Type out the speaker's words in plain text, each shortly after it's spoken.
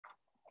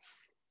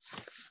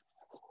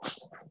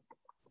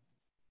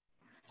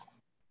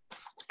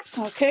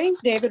Okay,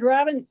 David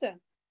Robinson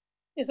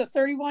is a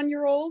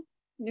 31-year-old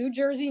New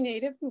Jersey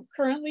native who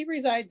currently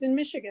resides in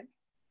Michigan.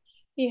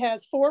 He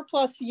has 4+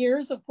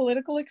 years of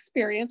political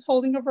experience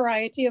holding a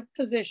variety of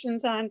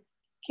positions on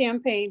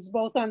campaigns,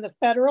 both on the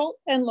federal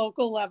and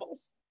local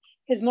levels.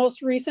 His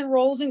most recent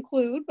roles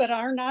include, but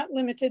are not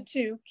limited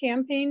to,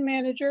 campaign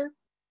manager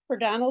for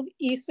Donald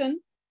Eason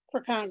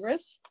for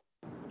Congress,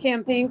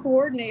 campaign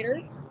coordinator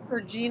for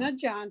Gina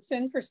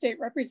Johnson for state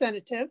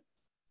representative,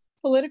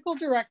 political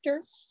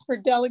director for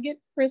Delegate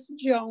Chris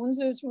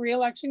Jones's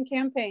re-election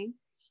campaign,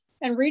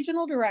 and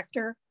regional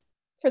director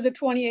for the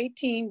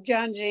 2018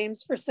 John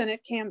James for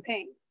Senate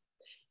campaign.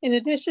 In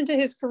addition to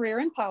his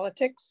career in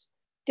politics,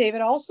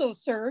 David also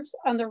serves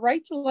on the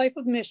Right to Life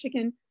of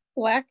Michigan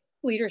Black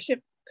Leadership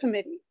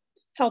Committee,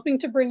 helping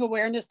to bring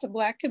awareness to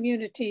Black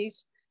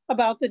communities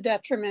about the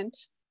detriment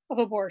of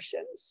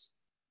abortions.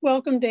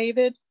 Welcome,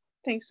 David.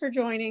 Thanks for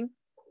joining.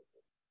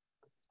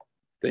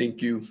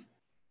 Thank you.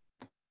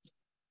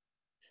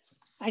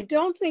 I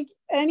don't think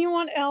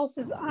anyone else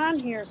is on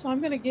here, so I'm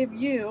going to give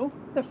you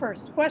the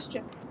first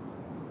question.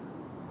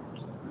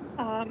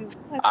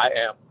 I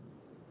am.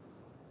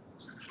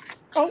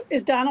 Oh,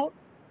 is Donald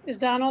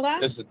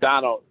on? This is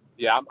Donald.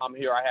 Yeah, I'm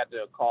here. I had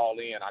to call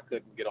in. I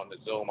couldn't get on the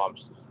Zoom. I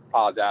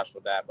apologize for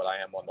that, but I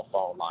am on the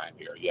phone line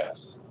here. Yes.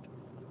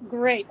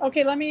 Great.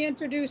 Okay, let me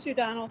introduce you,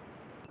 Donald.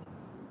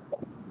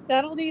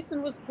 Donald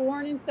Eason was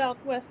born in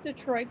Southwest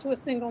Detroit to a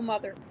single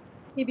mother.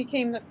 He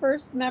became the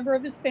first member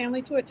of his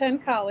family to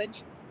attend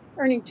college,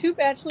 earning 2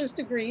 bachelor's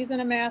degrees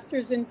and a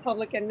master's in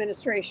public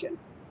administration.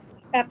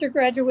 After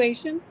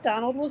graduation,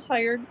 Donald was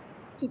hired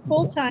to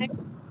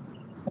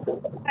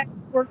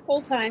work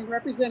full-time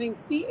representing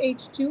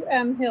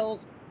CH2M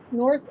Hill's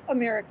North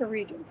America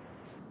region.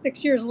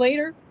 6 years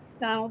later,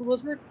 Donald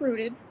was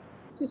recruited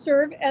to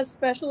serve as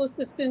special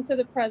assistant to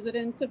the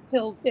president of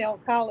Hillsdale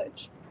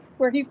College,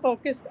 where he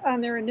focused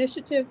on their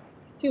initiative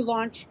to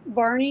launch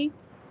Barney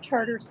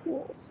charter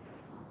schools.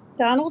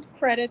 Donald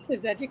credits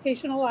his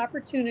educational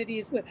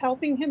opportunities with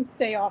helping him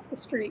stay off the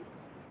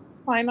streets,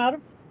 climb out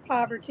of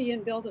poverty,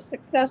 and build a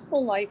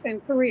successful life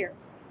and career,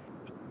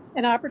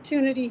 an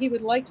opportunity he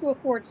would like to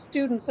afford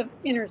students of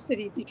inner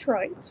city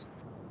Detroit.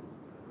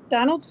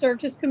 Donald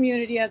served his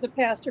community as a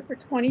pastor for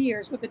 20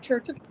 years with the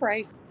Church of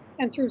Christ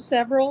and through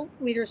several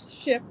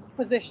leadership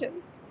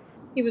positions.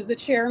 He was the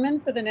chairman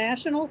for the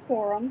National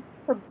Forum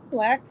for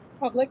Black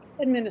Public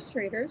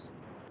Administrators,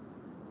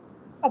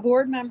 a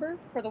board member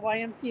for the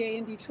YMCA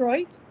in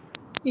Detroit,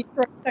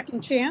 Detroit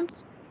Second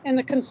Chance, and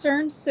the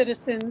Concerned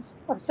Citizens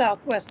of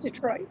Southwest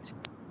Detroit.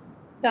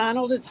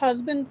 Donald is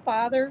husband,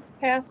 father,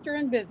 pastor,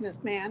 and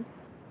businessman.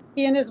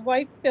 He and his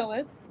wife,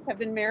 Phyllis, have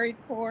been married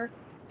for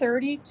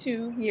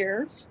 32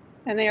 years,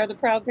 and they are the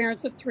proud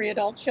parents of 3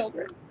 adult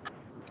children.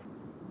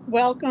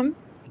 Welcome,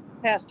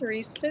 Pastor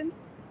Eason.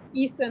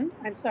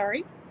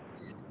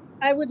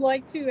 I would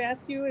like to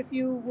ask you if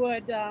you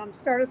would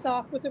start us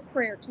off with a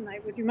prayer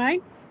tonight. Would you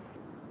mind?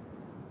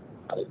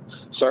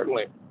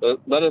 Certainly.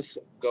 Let us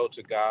go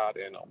to God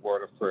in a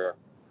word of prayer.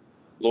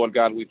 Lord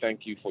God, we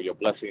thank you for your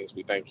blessings.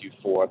 We thank you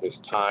for this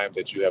time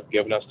that you have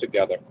given us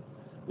together.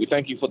 We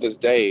thank you for this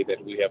day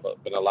that we have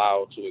been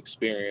allowed to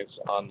experience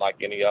unlike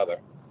any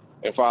other.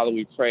 And Father,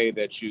 we pray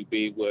that you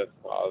be with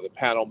the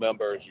panel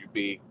members,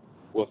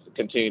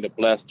 continue to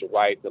bless the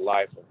right, the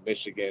life of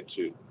Michigan,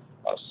 to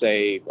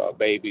save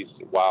babies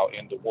while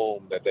in the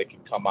womb, that they can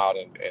come out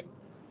and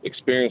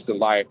experience the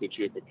life that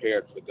you have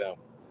prepared for them.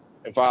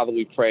 And Father,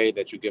 we pray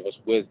that you give us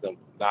wisdom,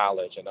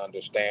 knowledge, and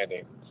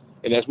understanding.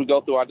 And as we go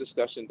through our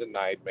discussion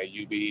tonight, may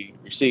you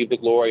receive the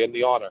glory and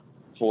the honor,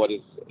 for it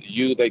is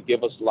you that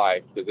give us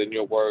life. Because in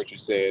your words you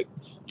said,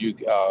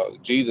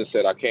 Jesus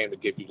said, I came to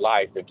give you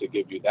life and to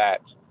give you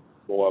that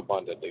more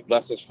abundantly.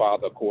 Bless us,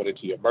 Father, according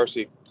to your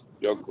mercy,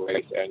 your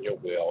grace, and your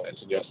will. And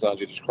in your Son,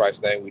 Jesus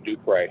Christ's name, we do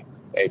pray.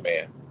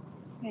 Amen.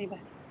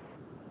 Amen.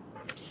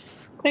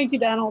 Thank you,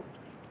 Donald.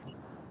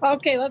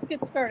 Okay, let's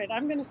get started.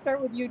 I'm going to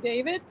start with you,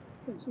 David,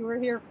 since you were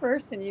here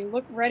first and you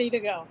look ready to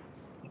go.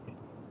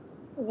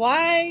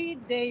 Why,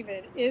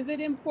 David, is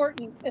it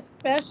important,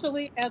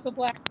 especially as a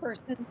Black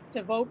person,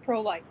 to vote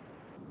pro-life?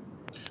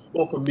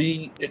 Well, for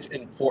me, it's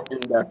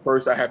important that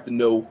first I have to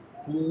know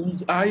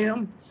whose I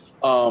am,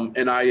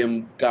 and I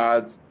am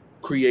God's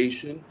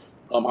creation.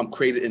 I'm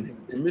created in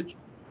his image.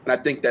 And I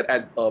think that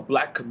as a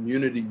Black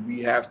community,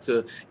 we have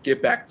to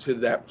get back to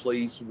that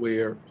place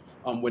where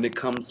when it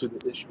comes to the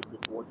issue of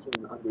abortion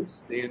and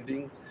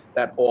understanding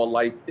that all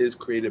life is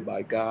created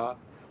by God.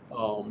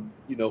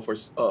 For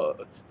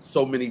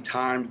so many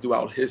times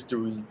throughout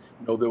history,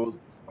 there was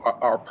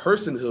our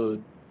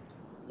personhood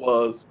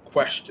was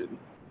questioned.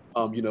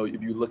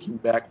 If you're looking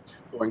back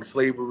during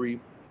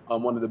slavery,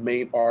 one of the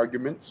main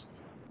arguments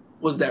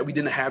was that we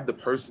didn't have the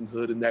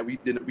personhood and that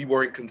we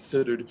weren't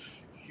considered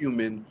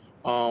human.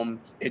 And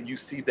you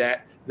see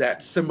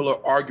that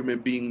similar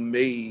argument being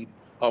made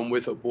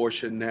with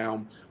abortion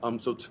now.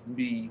 So to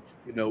me,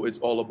 it's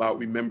all about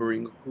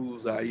remembering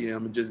whose I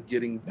am and just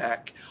getting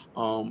back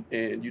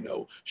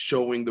and,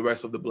 showing the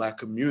rest of the Black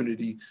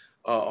community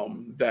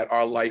that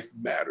our life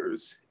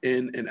matters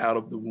in and out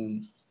of the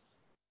womb.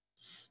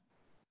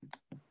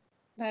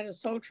 That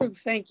is so true.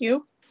 Thank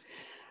you.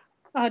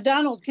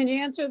 Donald, can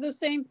you answer the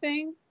same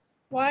thing?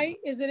 Why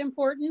is it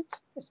important,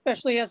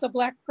 especially as a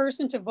Black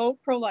person, to vote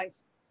pro-life?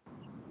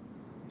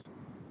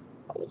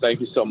 Well, thank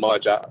you so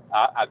much.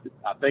 I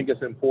think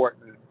it's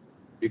important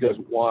because,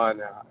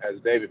 one, as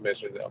David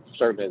mentioned,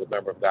 certainly as a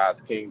member of God's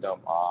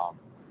kingdom,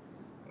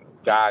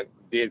 God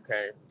did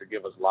came to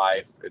give us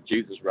life,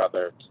 Jesus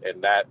rather,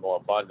 and that more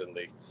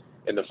abundantly.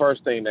 And the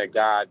first thing that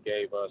God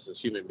gave us as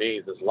human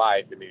beings is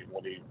life, and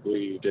when he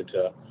breathed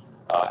into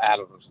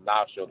Adam's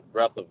nostril, the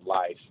breath of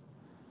life.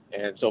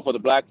 And so for the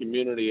Black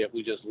community, if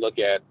we just look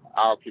at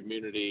our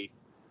community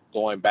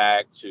going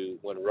back to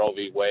when Roe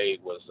v. Wade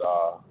was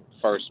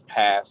first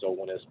passed, or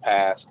when it's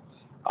passed,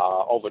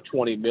 over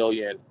 20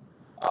 million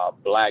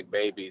Black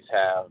babies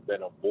have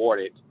been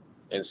aborted.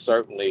 And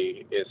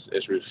certainly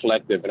it's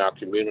reflective in our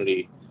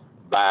community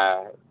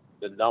by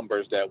the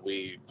numbers that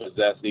we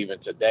possess even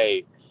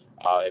today.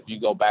 If you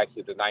go back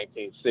to the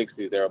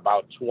 1960s, there are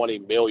about 20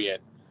 million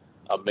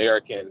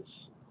Americans,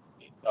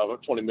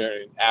 20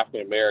 million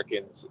African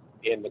Americans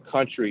in the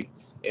country,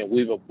 and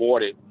we've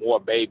aborted more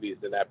babies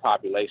than that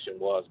population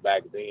was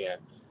back then.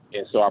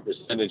 And so our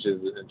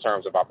percentages in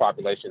terms of our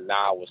population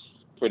now was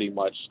pretty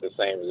much the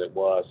same as it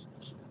was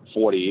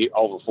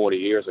over 40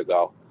 years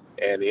ago.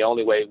 And the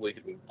only way we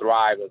can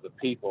thrive as a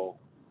people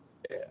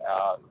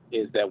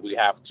is that we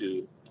have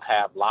to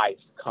have life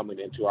coming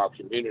into our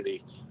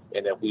community.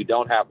 And if we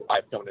don't have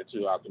life coming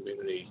into our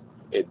community,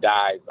 it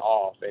dies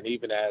off. And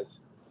even as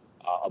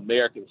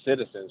American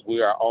citizens,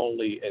 we are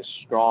only as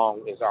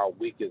strong as our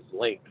weakest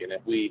link. And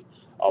if we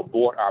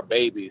abort our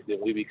babies, then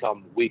we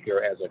become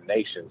weaker as a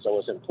nation. So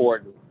it's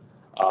important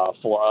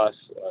for us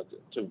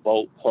to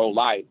vote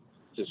pro-life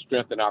to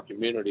strengthen our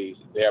communities,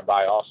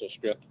 thereby also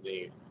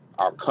strengthening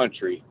our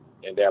country,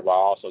 and thereby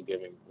also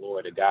giving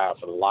glory to God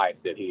for the life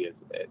that he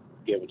has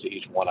given to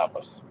each one of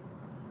us.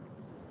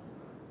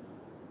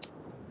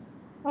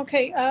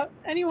 Okay,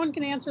 anyone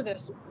can answer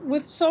this.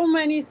 With so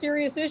many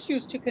serious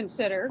issues to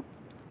consider,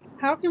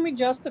 how can we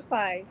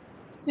justify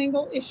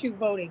single issue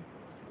voting?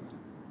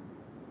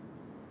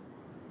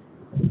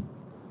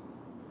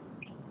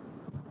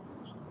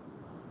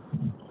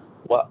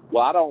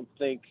 Well, I don't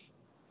think,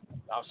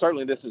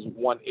 certainly this is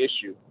one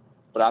issue,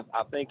 but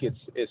I think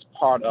it's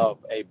part of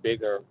a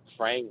bigger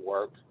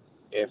framework.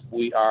 If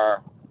we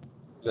are,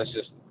 let's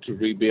just to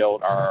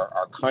rebuild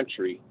our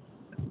country,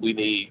 we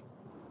need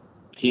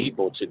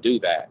people to do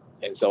that.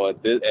 And so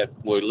if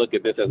we look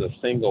at this as a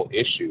single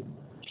issue,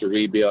 to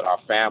rebuild our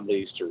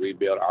families, to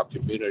rebuild our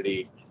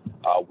community,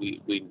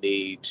 we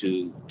need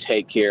to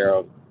take care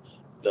of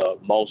the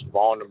most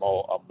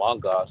vulnerable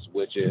among us,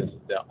 which is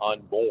the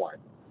unborn,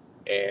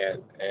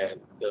 and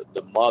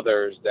the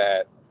mothers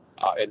that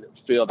and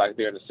feel like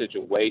they're in a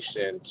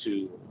situation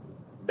to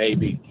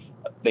maybe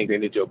think they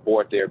need to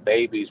abort their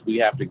babies. We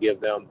have to give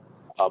them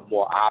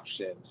more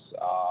options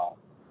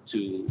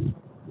to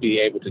be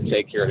able to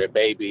take care of their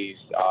babies,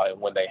 and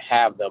when they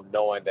have them,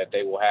 knowing that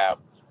they will have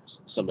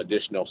some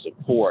additional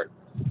support.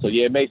 So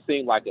yeah, it may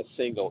seem like a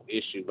single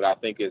issue, but I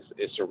think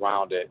it's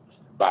surrounded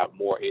by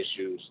more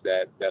issues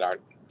that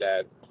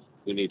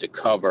we need to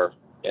cover.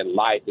 And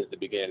life is the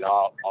beginning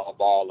of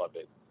all of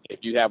it. If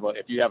you have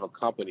a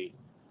company,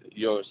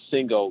 your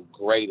single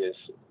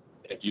greatest,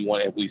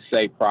 if we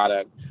say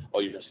product,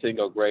 or your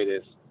single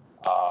greatest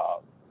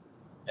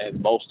and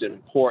most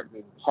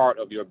important part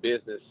of your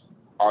business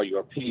are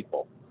your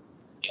people,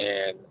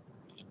 and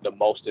the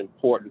most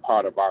important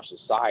part of our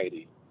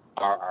society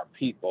are our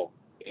people,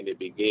 and it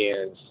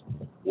begins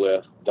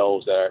with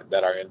those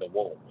that are in the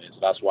womb. And so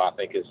that's why I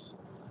think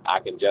I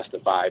can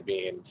justify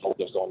being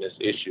focused on this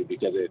issue,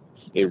 because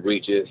it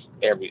reaches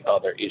every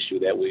other issue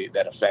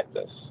that affect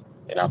us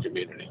in our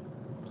community.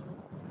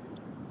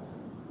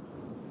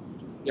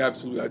 Yeah,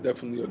 absolutely. I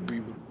definitely agree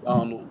with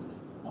Donald.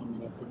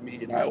 For me,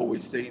 and I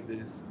always say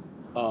this,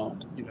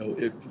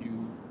 if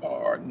you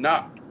are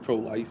not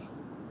pro-life,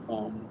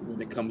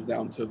 when it comes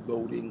down to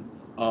voting,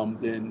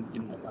 then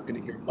I'm not going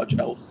to hear much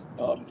else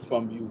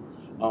from you.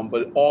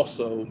 But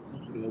also,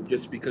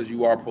 just because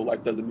you are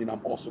pro-life doesn't mean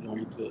I'm also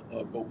going to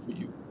vote for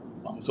you.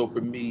 So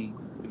for me,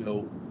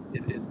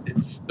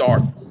 it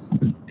starts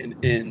and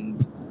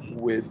ends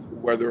with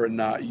whether or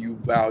not you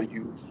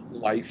value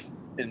life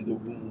in the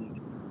womb.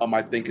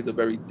 I think it's a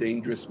very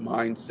dangerous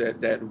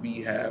mindset that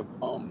we have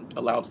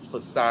allowed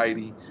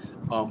society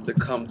to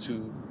come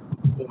to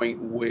the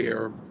point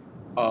where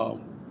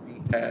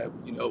we have,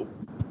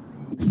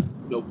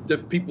 the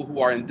people who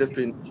are in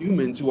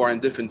humans who are in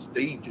different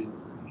stages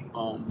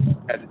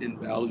as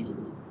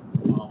invaluable.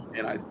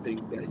 And I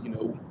think that,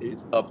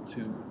 it's up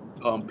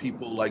to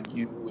people like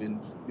you and,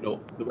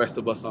 the rest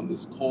of us on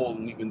this call,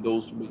 and even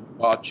those who may be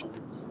watching,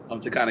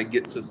 to kind of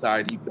get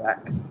society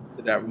back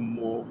to that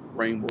moral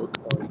framework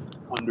of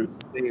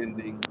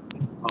understanding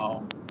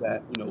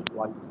that,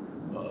 life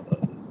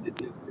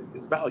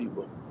is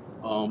valuable.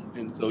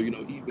 And so,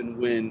 even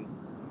when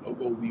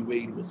Roe v.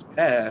 Wade was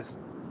passed,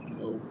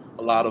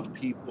 a lot of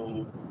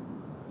people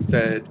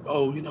said,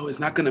 oh, it's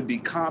not going to be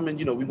common.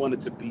 We want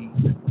it to be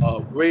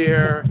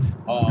rare.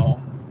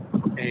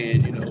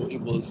 And,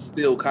 it was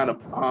still kind of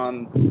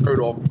unheard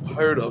of,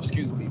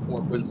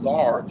 or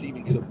bizarre to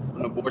even get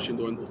an abortion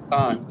during those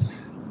times.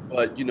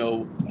 But,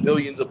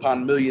 millions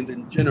upon millions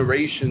and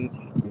generations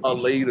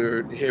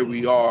later, here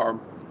we are,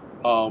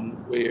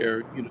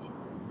 where,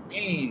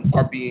 we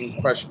are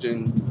being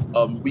questioned.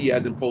 We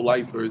as in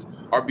pro-lifers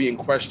are being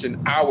questioned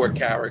our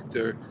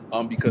character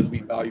because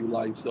we value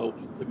life. So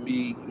to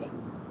me,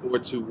 or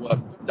to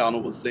what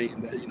Donald was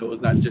saying, that,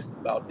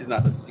 it's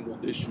not a single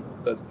issue,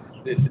 because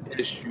this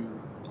issue,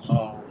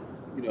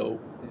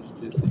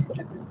 is just,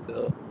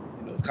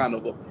 it's kind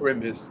of a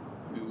premise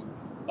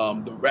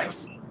to the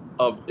rest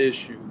of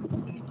issue.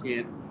 We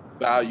can't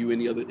value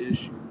any other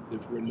issue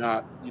if we're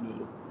not,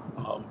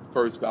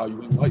 first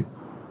valuing life.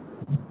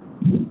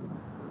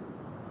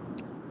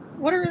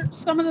 What are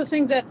some of the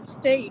things at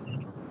stake,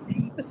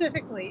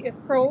 specifically, if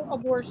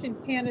pro-abortion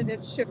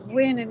candidates should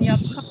win in the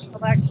upcoming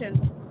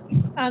election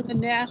on the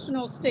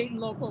national, state, and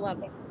local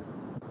level?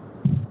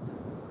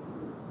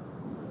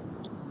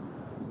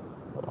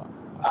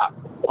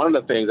 One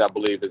of the things I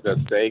believe is at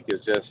stake is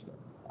just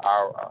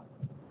our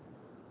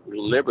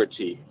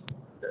liberty.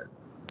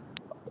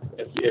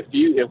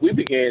 If we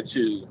begin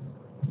to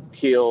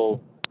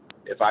kill,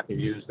 if I can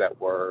use that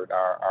word,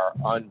 our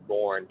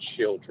unborn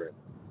children,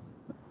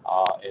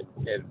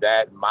 and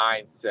that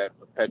mindset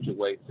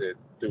perpetuates it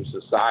through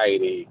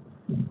society,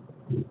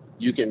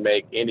 you can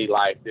make any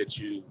life that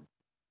you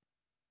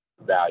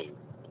value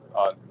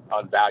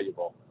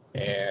unvaluable.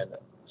 And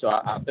so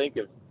I think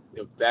if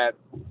that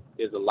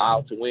is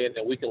allowed to win,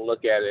 and we can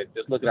look at it,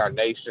 just look at our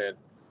nation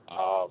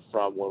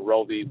from when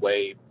Roe v.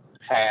 Wade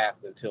passed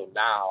until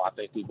now, I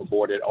think we've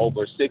aborted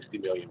over 60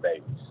 million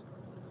babies.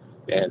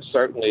 And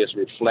certainly it's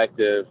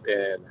reflective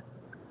in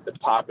the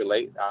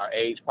our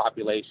age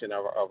population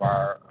of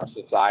our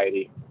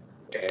society.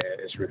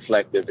 And it's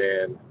reflective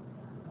in,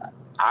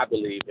 I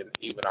believe, in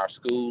even our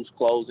schools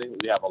closing.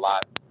 We have a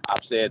lot.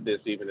 I've said this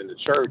even in the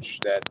church,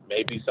 that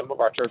maybe some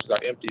of our churches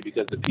are empty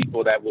because the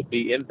people that would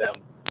be in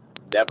them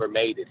never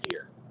made it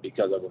here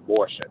because of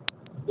abortion,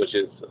 which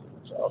has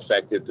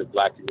affected the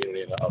Black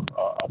community in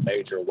a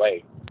major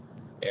way.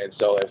 And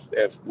so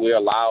if we're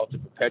allowed to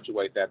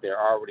perpetuate that, there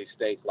are already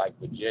states like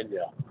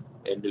Virginia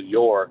and New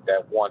York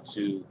that want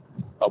to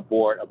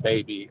abort a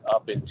baby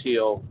up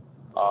until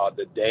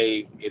the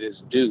day it is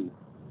due.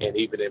 And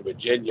even in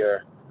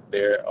Virginia,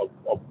 they're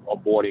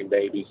aborting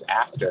babies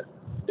after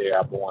they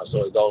are born.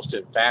 So it goes to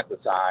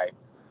infanticide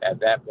at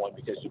that point,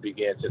 because you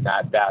begin to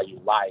not value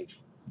life.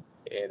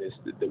 And it's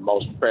the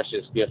most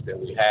precious gift that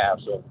we have.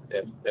 So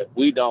if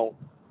we don't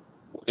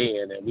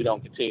win and we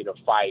don't continue to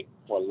fight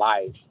for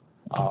life,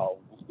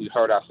 we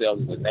hurt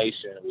ourselves as a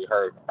nation. We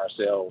hurt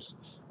ourselves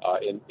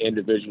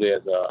individually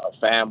as a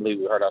family.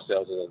 We hurt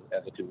ourselves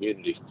as a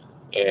community.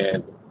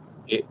 And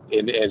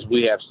as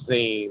we have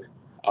seen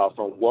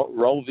from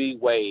Roe v.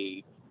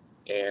 Wade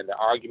and the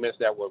arguments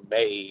that were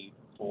made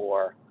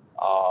for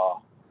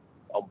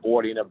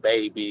aborting a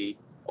baby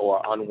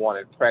or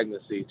unwanted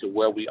pregnancy, to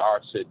where we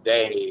are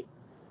today,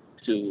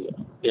 to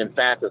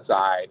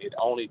infanticide, it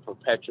only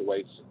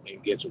perpetuates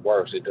and gets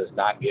worse. It does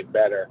not get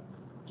better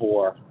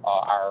for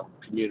our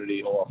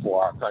community or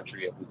for our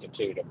country if we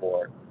continue to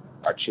abort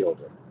our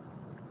children.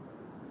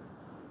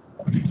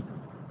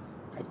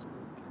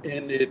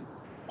 And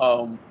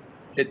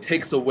it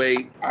takes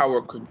away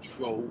our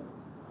control.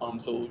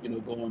 So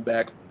going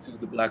back to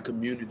the Black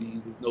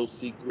communities, there's no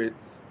secret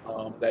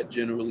that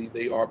generally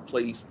they are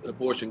placed,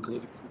 abortion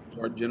clinics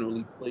are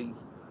generally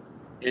placed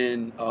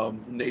in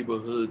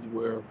neighborhoods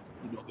where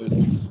there's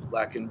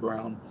Black and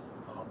brown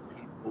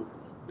people.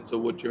 And so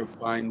what you're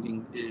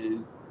finding is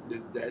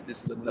that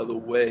this is another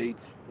way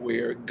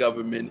where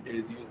government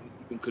is using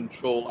to even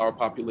control our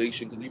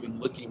population. Because even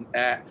looking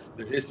at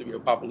the history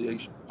of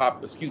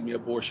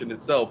abortion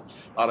itself,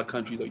 a lot of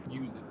countries are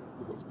using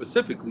it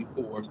specifically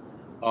for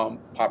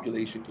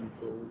population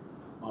control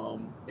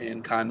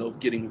and kind of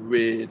getting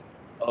rid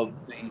of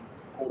the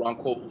quote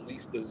unquote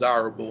least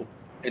desirable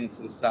in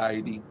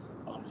society.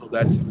 So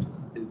that to me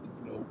is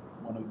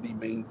one of the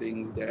main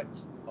things that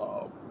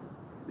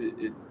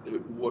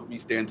what we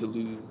stand to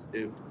lose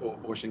if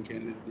abortion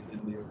candidates get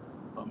in there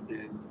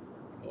is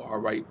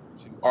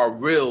our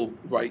real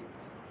right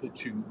to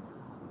choose,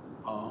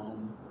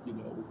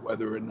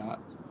 whether or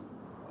not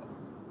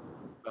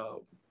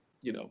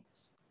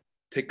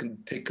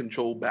take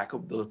control back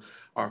of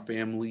our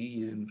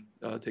family and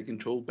take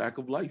control back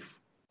of life.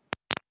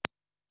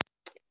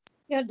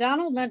 Yeah,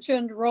 Donald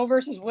mentioned Roe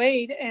versus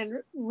Wade,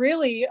 and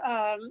really,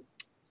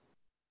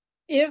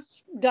 if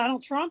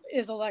Donald Trump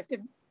is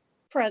elected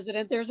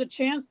president, there's a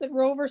chance that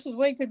Roe versus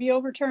Wade could be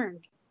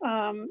overturned.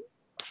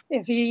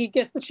 If he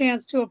gets the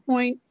chance to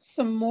appoint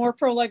some more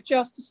pro-life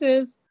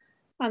justices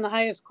on the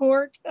highest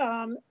court,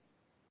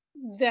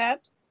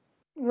 that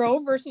Roe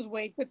versus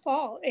Wade could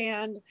fall.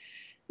 And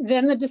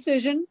then the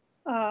decision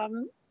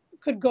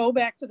could go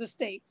back to the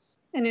states.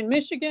 And in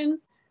Michigan,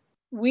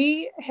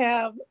 We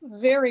have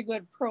very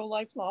good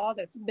pro-life law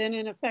that's been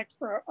in effect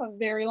for a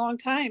very long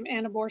time,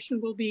 and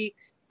abortion will be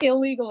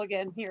illegal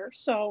again here.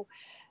 So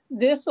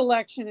this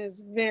election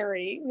is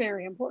very,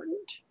 very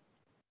important.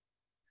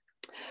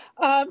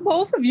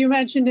 Both of you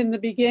mentioned in the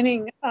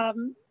beginning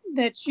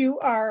that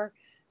you're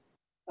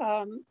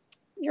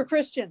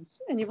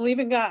Christians and you believe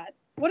in God.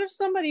 What if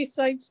somebody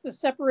cites the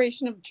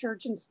separation of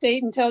church and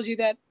state and tells you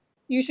that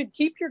you should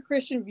keep your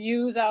Christian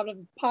views out of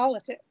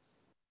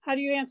politics? How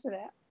do you answer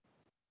that?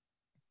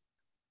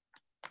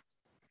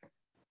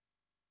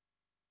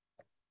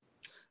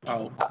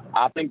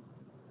 I think,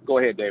 go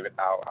ahead, David.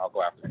 I'll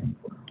go after you.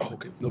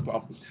 Okay, no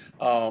problem.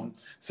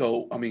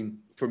 So, I mean,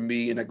 for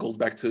me, and that goes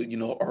back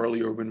to,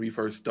 earlier when we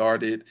first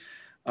started,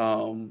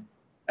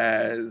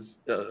 as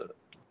a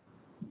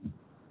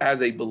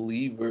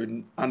believer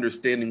and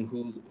understanding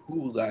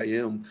whose I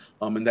am,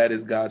 and that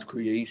is God's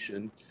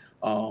creation.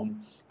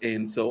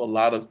 And so a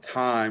lot of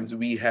times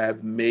we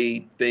have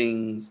made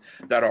things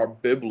that are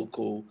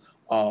biblical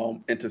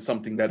into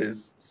something that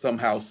is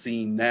somehow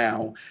seen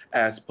now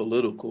as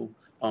political.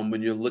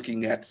 When you're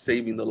looking at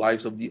saving the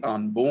lives of the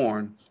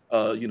unborn,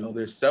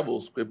 there's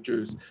several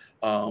scriptures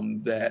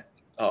that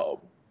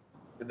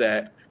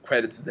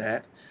credits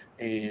that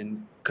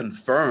and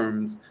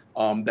confirms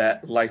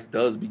that life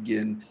does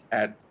begin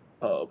at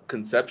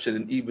conception.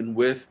 And even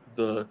with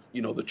the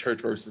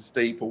church versus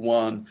state, for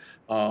one,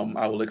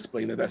 I will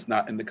explain that that's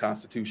not in the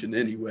Constitution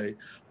anyway.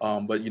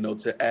 But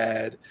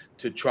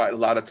a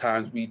lot of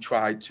times we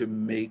try to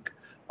make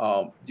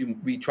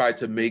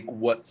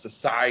what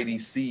society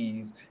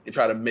sees and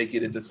try to make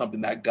it into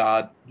something that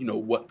God,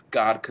 what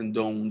God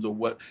condones or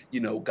what,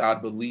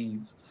 God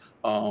believes.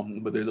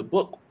 But there's a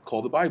book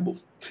called the Bible,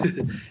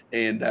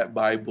 and that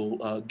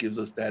Bible gives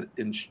us that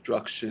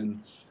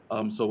instruction.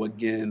 So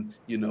again,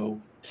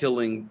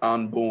 killing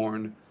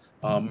unborn,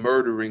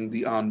 murdering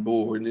the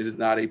unborn, it is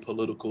not a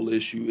political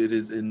issue. It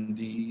is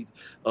indeed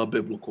a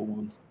biblical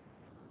one.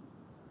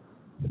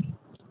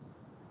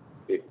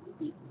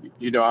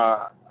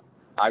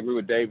 I agree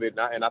with David,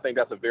 and I think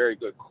that's a very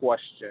good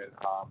question,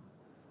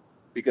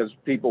 because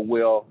people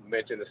will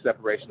mention the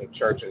separation of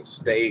church and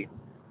state.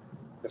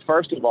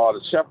 First of all, the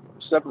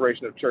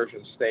separation of church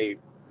and state,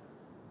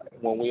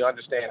 when we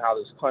understand how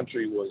this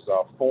country was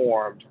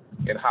formed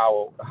and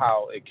how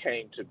it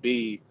came to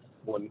be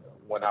when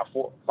our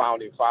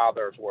founding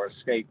fathers were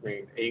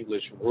escaping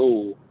English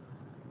rule,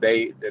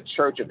 the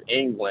Church of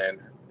England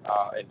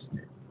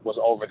was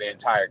over the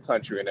entire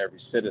country and every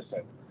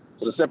citizen.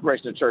 So the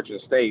separation of church and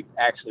state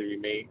actually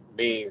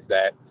means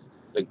that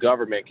the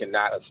government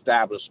cannot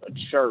establish a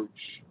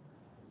church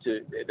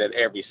that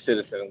every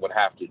citizen would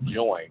have to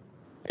join.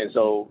 And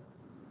so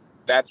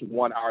that's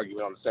one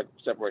argument on the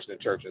separation of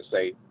church and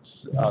state.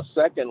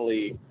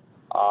 Secondly,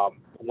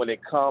 when it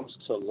comes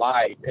to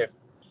life,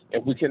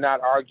 if we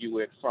cannot argue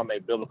it from a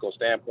biblical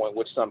standpoint,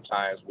 which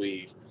sometimes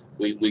we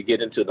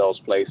get into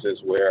those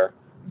places where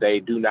they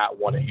do not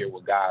want to hear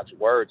what God's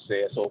word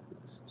says. So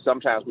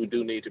sometimes we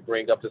do need to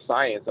bring up the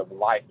science of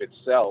life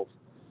itself.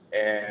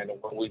 And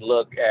when we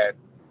look at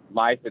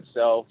life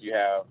itself, you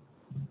have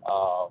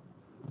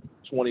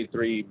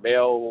 23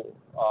 male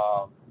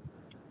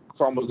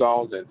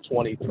chromosomes and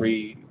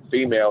 23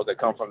 females that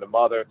come from the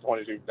mother,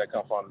 23 that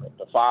come from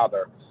the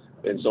father.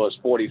 And so it's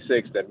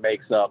 46 that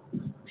makes up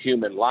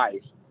human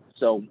life.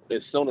 So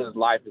as soon as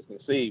life is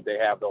conceived, they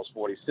have those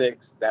 46.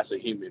 That's a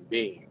human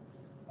being.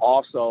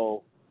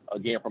 Also,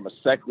 again, from a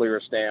secular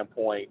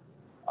standpoint,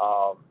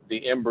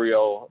 the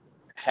embryo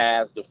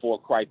has the 4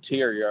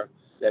 criteria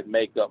that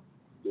make up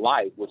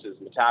life, which is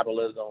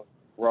metabolism,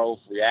 growth,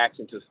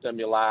 reaction to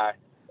stimuli,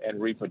 and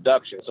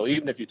reproduction. So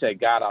even if you take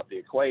God out the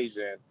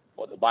equation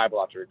or the Bible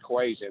out the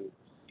equation,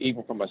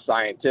 even from a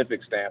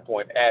scientific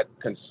standpoint, at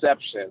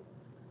conception,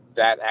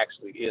 that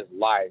actually is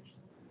life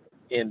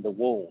in the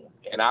womb.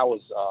 And I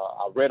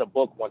read a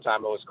book one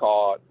time. It was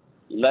called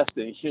Less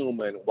Than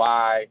Human: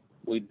 Why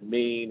We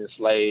Demean,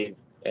 Enslave,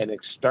 and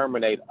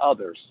Exterminate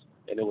Others.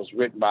 And it was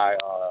written by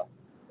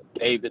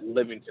David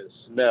Livington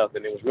Smith.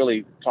 And it was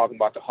really talking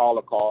about the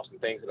Holocaust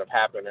and things that have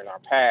happened in our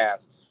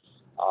past.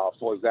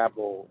 For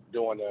example,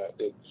 during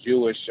the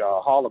Jewish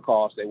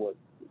Holocaust, they would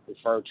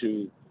refer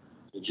to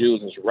the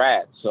Jews as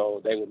rats.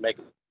 So they would make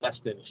it less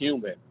than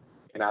human.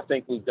 And I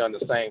think we've done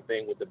the same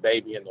thing with the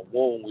baby in the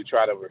womb. We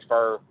try to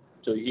refer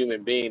to a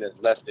human being as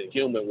less than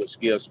human, which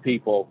gives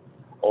people,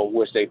 or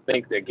which they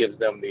think that gives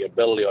them the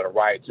ability or the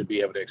right to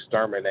be able to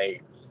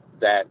exterminate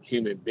that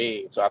human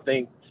being. So I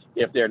think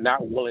if they're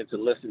not willing to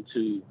listen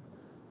to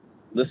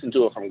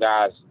it from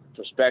God's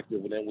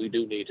perspective, then we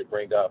do need to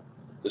bring up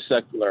the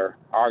secular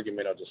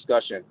argument or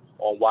discussion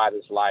on why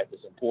this life is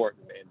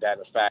important, and that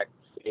in fact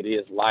it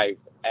is life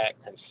at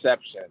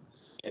conception,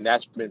 and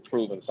that's been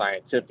proven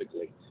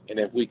scientifically. And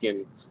if we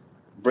can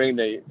bring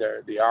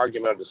the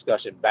argument or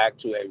discussion back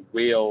to a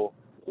real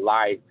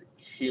life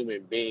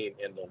human being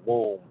in the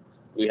womb,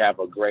 we have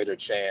a greater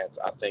chance,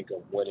 I think,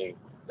 of winning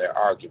their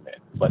argument.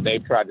 But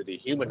they've tried to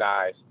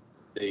dehumanize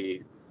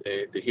the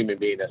human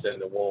being that's in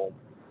the womb,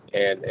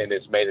 and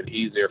it's made it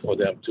easier for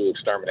them to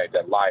exterminate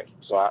that life.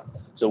 So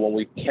So when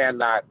we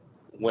cannot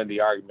win the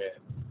argument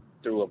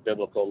through a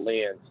biblical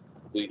lens,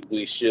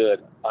 we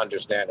should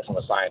understand it from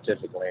a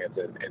scientific lens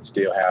and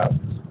still have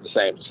the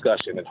same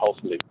discussion, and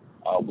hopefully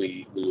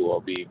we will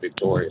be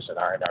victorious in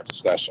our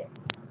discussion.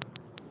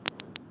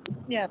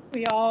 Yeah,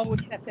 we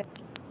always have to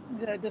have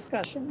the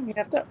discussion. We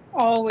have to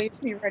always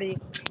be ready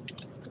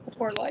to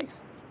support life.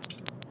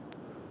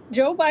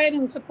 Joe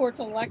Biden supports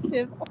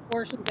elective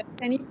abortions at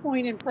any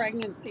point in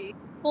pregnancy,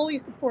 fully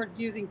supports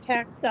using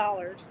tax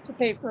dollars to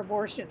pay for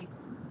abortions.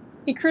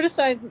 He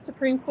criticized the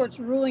Supreme Court's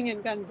ruling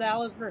in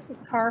Gonzalez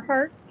versus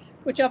Carhart,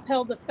 which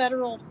upheld the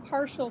federal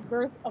partial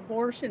birth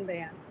abortion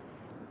ban.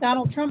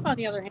 Donald Trump, on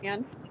the other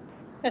hand,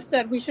 has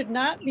said we should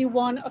not be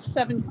one of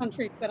 7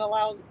 countries that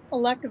allows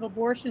elective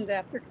abortions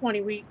after 20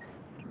 weeks.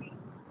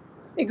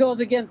 It goes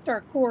against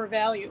our core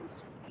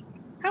values.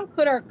 How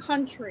could our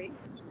country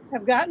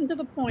have gotten to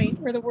the point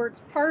where the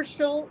words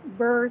partial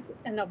birth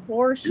and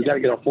abortion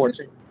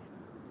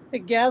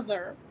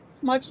together,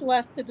 much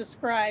less to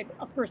describe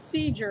a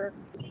procedure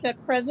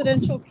that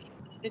presidential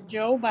candidate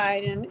Joe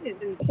Biden is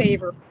in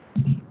favor of?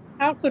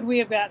 How could we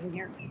have gotten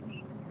here?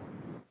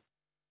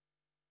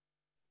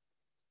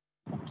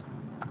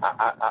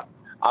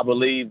 I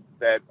believe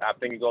that, I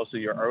think it goes to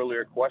your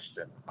earlier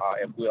question.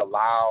 If we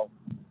allow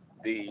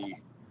the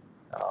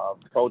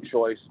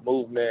pro-choice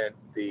movement,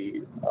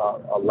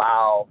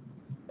 allow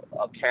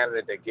a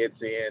candidate that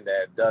gets in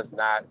that does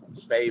not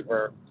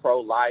favor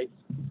pro-life,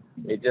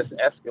 it just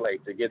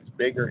escalates. It gets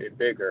bigger and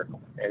bigger.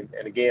 And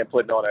again,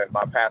 putting on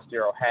my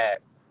pastoral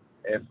hat,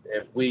 if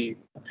we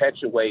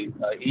perpetuate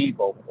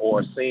evil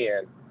or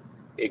sin,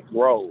 it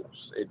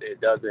grows.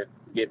 It doesn't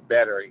get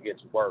better, it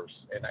gets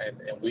worse. And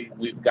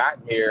we've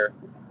gotten here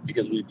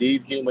because we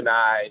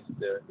dehumanized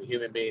the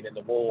human being in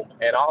the womb.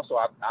 And also,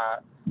 I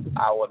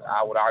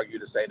would argue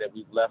to say that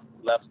we've left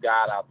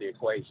God out the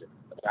equation.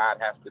 God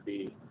has to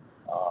be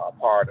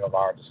part of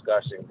our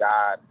discussion.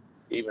 God,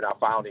 even our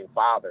founding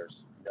fathers,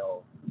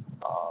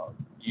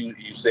 you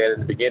said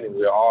in the beginning,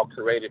 we're all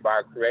created by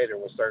our Creator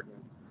with certain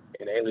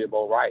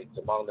inalienable rights.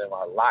 Among them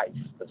are life.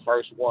 The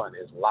first one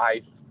is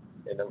life,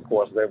 and then, of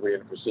course, liberty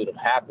and the pursuit of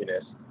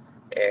happiness.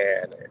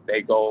 And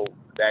that goes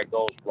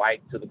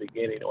right to the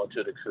beginning, or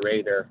to the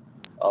Creator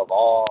of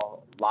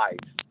all life.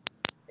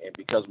 And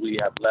because we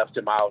have left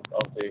him out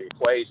of the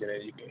equation,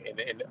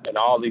 and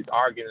all these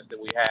arguments that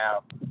we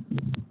have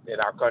in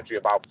our country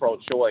about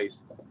pro-choice,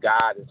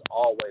 God is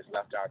always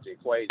left out of the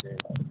equation.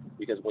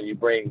 Because when you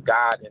bring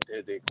God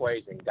into the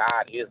equation,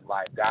 God is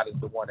life. God is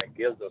the one that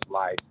gives us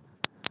life.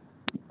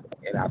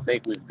 And I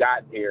think we've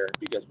gotten here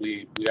because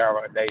we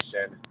are a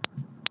nation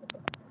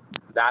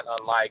not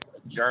unlike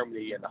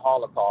Germany in the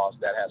Holocaust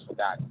that has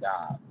forgotten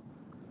God.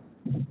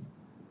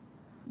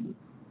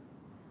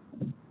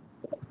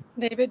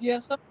 David, you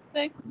have something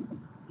to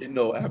say?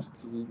 No,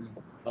 absolutely.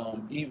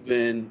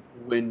 Even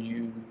when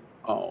you,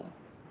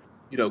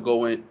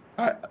 go in,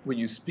 when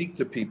you speak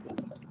to people,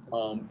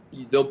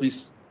 you'll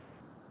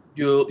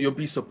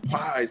be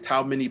surprised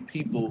how many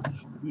people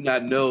do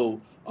not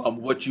know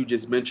what you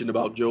just mentioned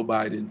about Joe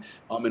Biden,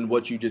 and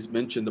what you just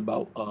mentioned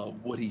about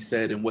what he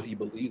said and what he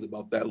believes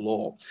about that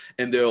law.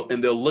 And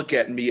they'll look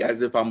at me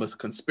as if I'm a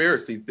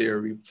conspiracy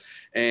theory,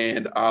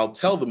 and I'll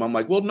tell them, I'm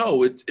like, well,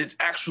 no, it's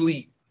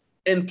actually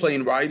in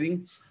plain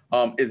writing.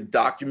 It's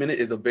documented,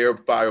 it's a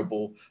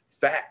verifiable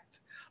fact.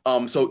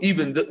 So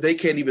even they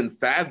can't even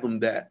fathom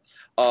that.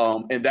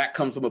 And that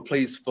comes from a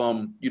place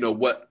from,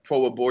 what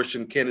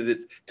pro-abortion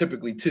candidates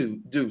typically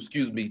do,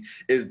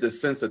 is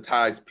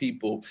desensitize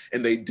people.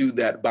 And they do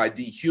that by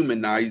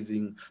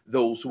dehumanizing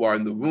those who are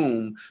in the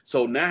room.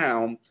 So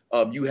now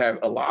you have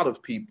a lot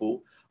of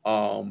people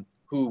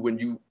who, when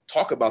you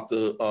talk about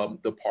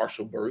the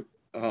partial birth,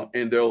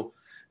 and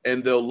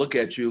they'll look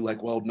at you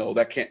like, well, no,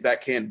 that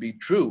can't be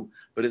true.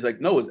 But it's like,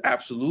 no, it's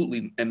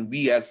absolutely. And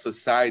we as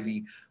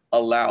society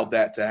allow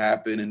that to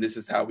happen. And this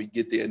is how we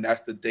get there. And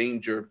that's the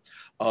danger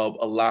of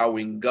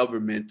allowing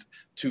government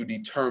to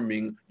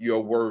determine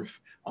your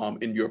worth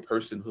in your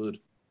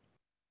personhood.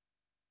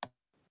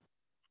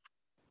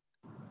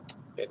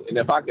 And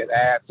if I could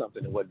add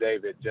something to what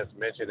David just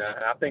mentioned,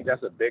 and I think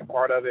that's a big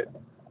part of it,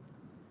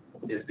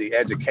 is the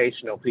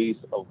educational piece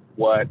of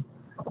what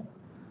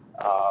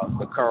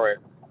the current,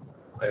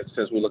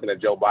 since we're looking at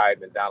Joe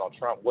Biden and Donald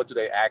Trump, what do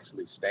they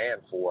actually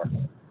stand for?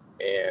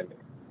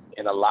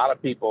 And a lot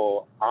of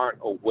people aren't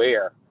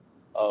aware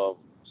of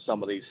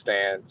some of these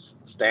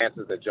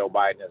stances that Joe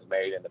Biden has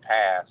made in the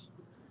past.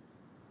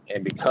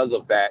 And because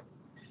of that,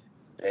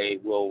 they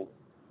will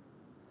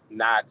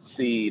not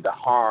see the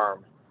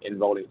harm in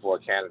voting for a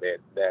candidate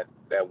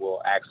that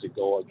will actually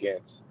go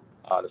against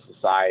the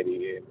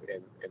society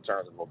in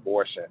terms of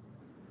abortion.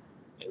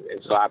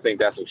 And so I think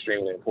that's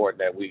extremely important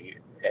that we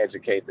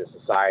educate the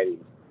society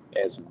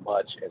as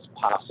much as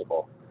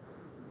possible,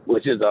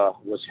 which is a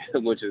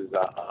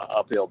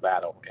uphill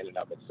battle in and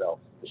of itself,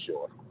 for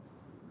sure.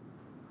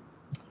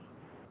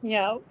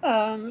 Yeah.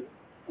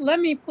 Let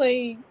me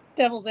play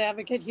devil's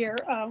advocate here.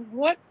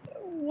 What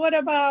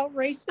about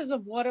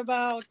racism? What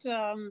about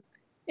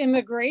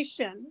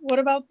immigration? What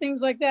about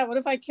things like that? What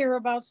if I care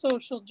about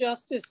social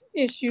justice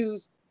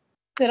issues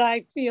that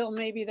I feel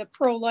maybe the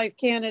pro-life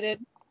candidate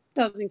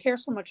doesn't care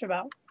so much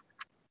about?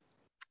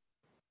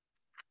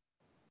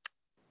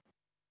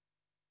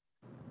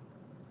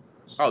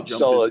 I'll jump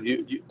So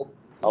in.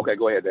 Okay,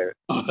 go ahead,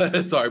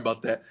 David. Sorry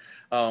about that.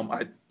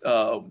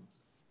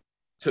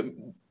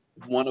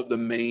 One of the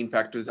main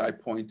factors I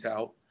point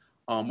out.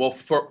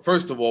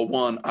 First of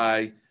all,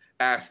 I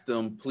asked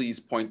them, please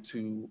point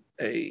to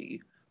an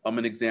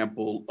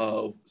example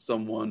of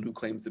someone who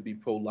claims to be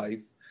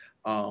pro-life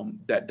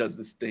that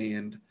doesn't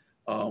stand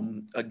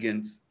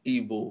against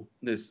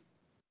evilness,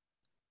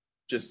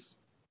 just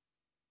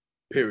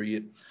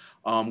period.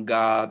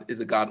 God is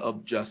a God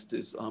of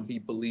justice. He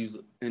believes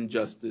in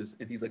justice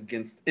and he's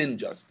against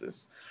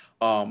injustice.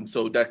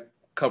 So that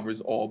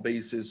covers all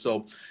bases.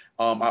 So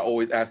I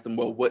always ask them,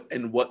 well,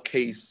 in what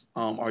case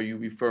are you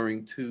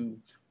referring to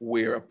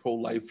where a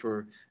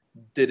pro-lifer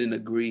didn't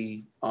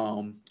agree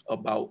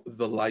about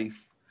the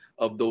life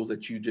of those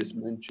that you just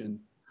mentioned?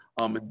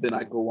 And then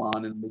I go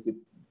on and make it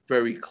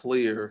very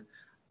clear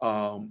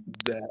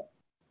that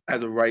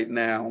as of right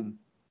now,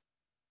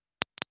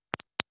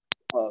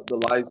 the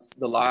lives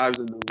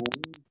in the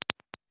room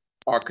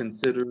are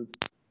considered,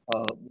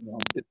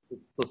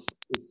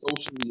 it's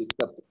socially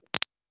acceptable.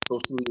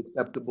 Socially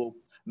acceptable.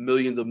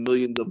 Millions of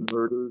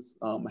murders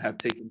have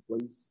taken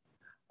place,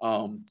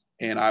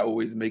 and I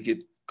always make it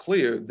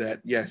clear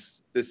that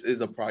yes, this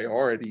is a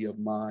priority of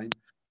mine.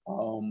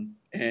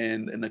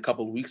 And a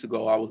couple of weeks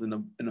ago, I was in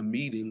a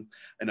meeting,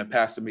 and a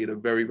pastor made a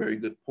very, very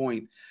good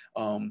point,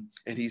 and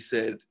he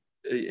said.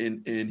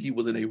 And he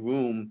was in a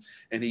room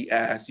and he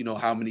asked,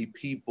 how many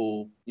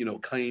people,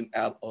 came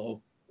out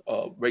of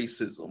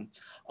racism,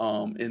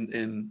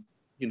 and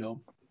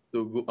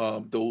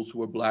those who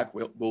were Black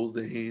rose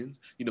their hands,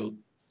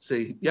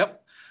 say,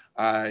 yep,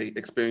 I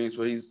experienced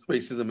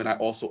racism and I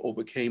also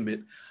overcame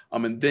it.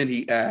 And then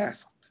he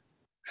asked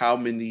how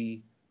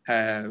many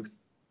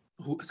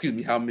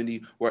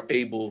were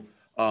able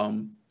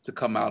to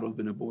come out of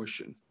an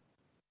abortion.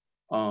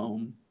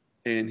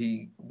 And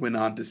he went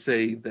on to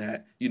say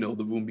that,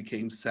 the room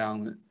became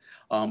silent.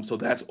 So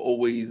that's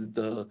always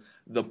the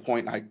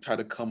point I try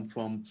to come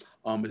from,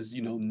 is,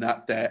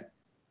 not that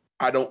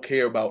I don't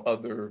care about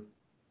other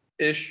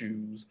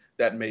issues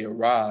that may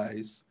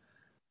arise.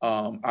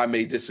 I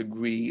may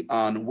disagree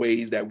on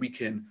ways that we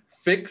can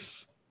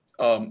fix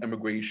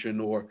immigration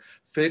or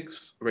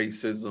fix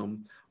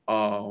racism.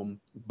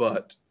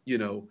 But,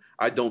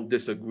 I don't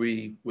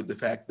disagree with the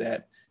fact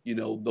that,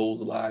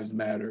 those lives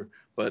matter.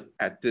 But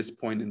at this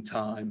point in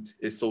time,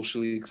 it's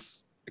socially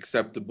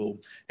acceptable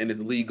and it's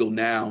legal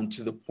now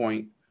to the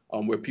point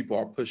where people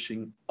are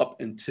pushing up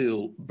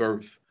until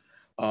birth.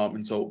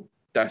 And so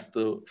that's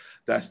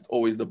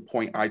always the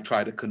point I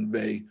try to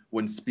convey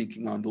when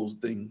speaking on those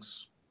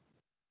things.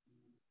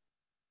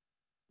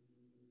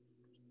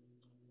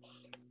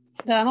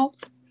 Donald?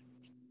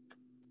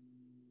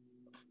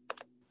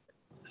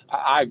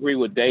 I agree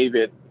with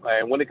David.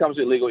 And when it comes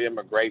to illegal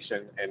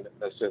immigration, and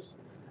that's just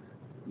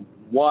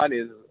one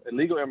is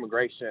illegal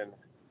immigration,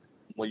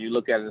 when you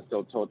look at it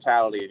in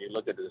totality and you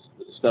look at the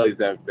studies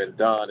that have been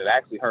done, it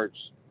actually hurts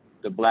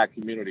the Black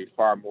community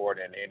far more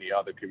than any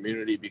other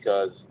community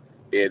because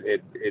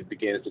it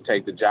begins to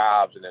take the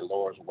jobs and it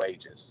lowers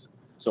wages.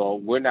 So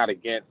we're not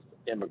against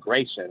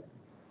immigration.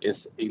 It's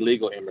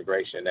illegal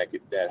immigration that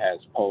has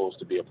posed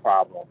to be a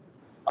problem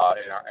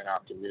in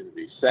our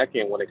community.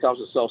 Second, when it comes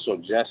to social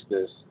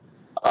justice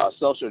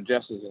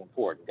is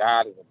important.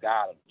 God is a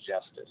God of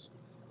justice.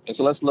 And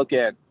so let's look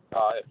at,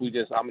 I'm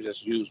gonna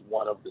just use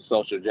one of the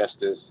social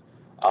justice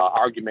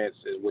arguments,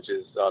 which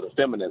is the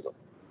feminism.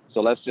 So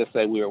let's just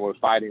say we're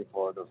fighting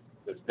for the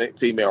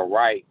female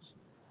rights.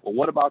 Well,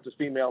 what about the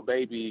female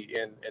baby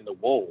in the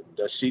womb?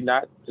 Does she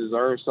not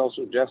deserve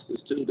social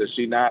justice too? Does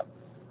she not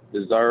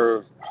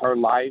deserve her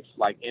life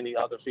like any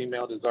other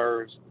female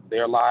deserves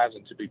their lives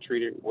and to be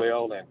treated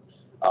well and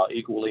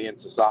equally in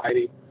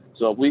society?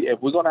 So if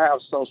we're going to have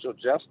social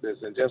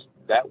justice and just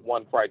that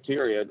one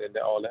criteria,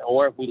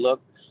 or if we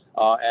look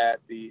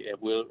if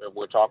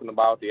we're talking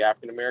about the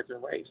African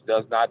American race,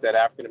 does not that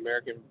African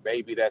American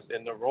baby that's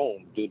in the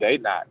room, do they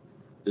not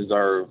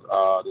deserve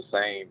the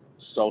same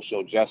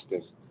social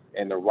justice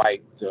and the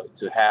right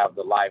to have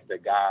the life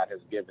that God has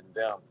given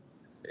them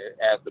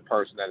as the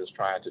person that is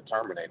trying to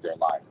terminate their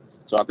life?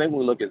 So I think when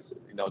we look at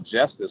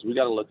justice, we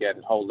got to look at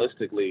it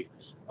holistically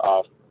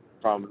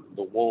from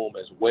the womb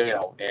as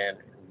well, and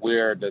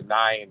we're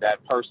denying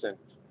that person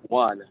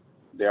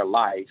their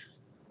life,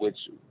 which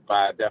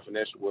by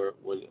definition we're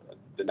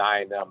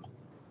denying them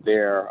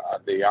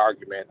the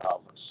argument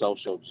of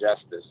social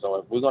justice. So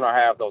if we're going to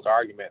have those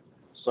arguments,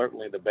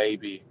 certainly the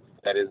baby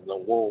that is in the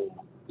womb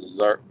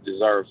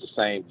deserves the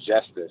same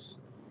justice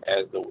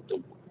as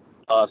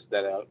us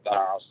that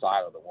are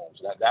outside of the womb.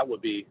 So that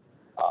would be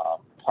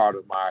part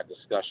of my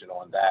discussion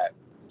on that.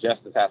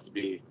 Justice has to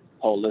be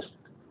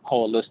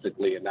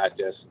holistically and not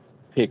just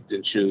picked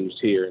and choose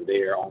here and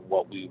there on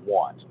what we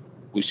want.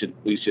 We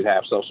should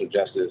have social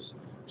justice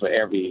for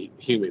every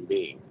human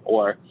being,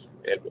 or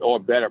or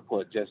better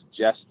put, just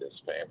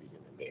justice for every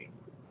human being.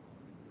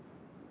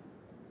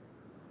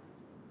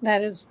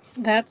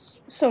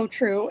 That's so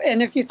true.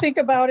 And if you think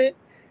about it,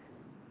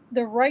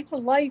 the right to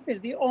life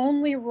is the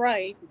only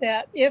right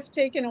that, if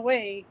taken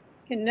away,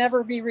 can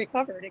never be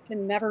recovered. It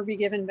can never be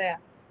given back.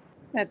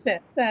 That's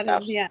it. That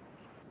is the end.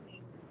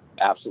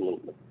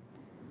 Absolutely.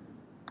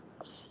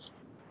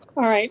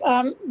 All right.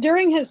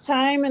 During his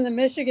time in the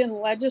Michigan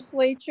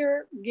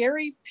legislature,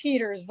 Gary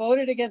Peters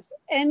voted against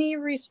any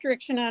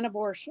restriction on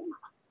abortion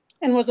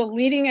and was a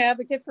leading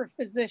advocate for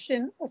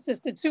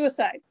physician-assisted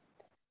suicide.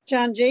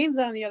 John James,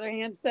 on the other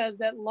hand, says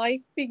that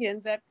life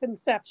begins at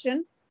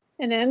conception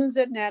and ends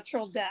at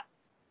natural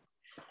death.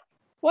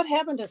 What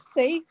happened to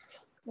safe,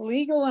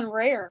 legal, and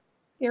rare?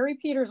 Gary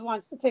Peters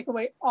wants to take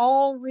away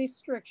all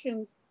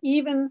restrictions,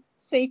 even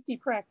safety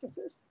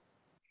practices.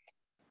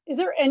 Is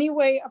there any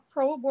way a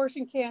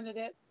pro-abortion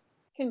candidate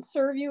can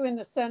serve you in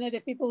the Senate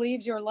if he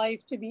believes your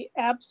life to be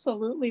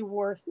absolutely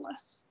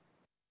worthless?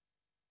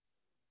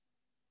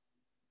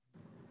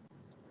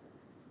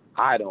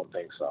 I don't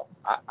think so.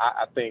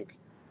 I think,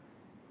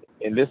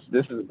 and this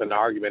has been an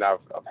argument I've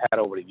had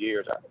over the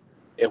years.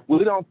 If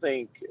we don't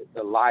think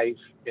the life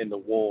in the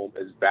womb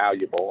is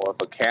valuable, or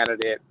if a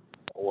candidate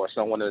or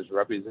someone is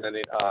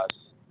representing us,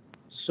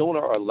 sooner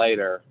or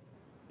later,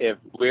 if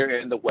we're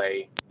in the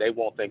way, they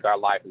won't think our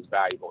life is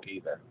valuable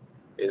either.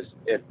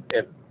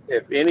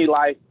 If any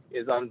life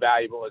is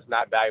unvaluable, it's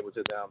not valuable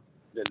to them,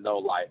 then no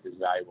life is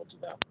valuable to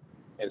them.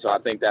 And so I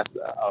think that's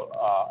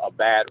a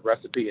bad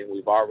recipe, and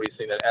we've already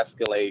seen it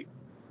escalate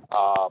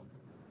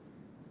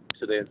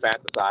to the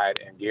infanticide.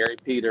 And Gary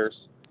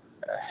Peters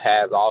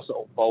has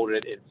also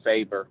voted in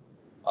favor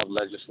of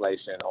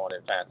legislation on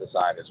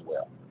infanticide as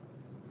well.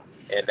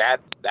 And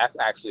that's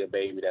actually a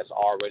baby that's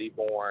already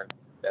born,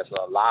 that's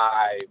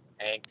alive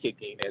and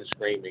kicking and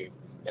screaming,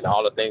 and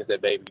all the things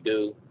that babies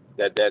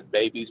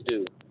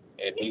do.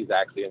 And he's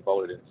actually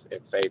voted in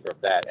favor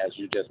of that. As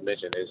you just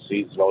mentioned,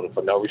 he's voted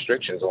for no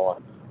restrictions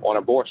on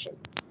abortion.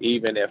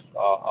 Even if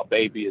a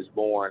baby is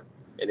born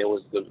and it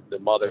was the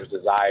mother's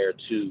desire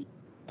to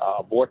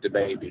abort the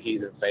baby,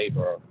 he's in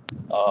favor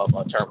of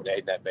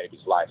terminating that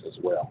baby's life as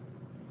well.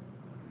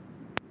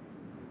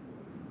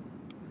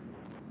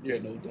 Yeah,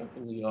 no,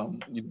 definitely.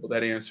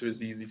 That answer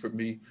is easy for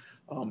me.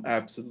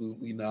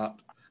 Absolutely not.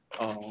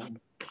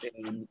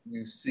 And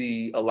you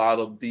see a lot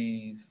of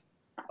these,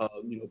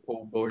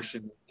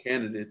 pro-abortion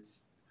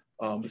candidates,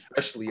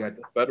 especially at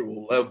the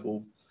federal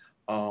level,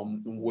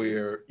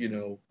 where,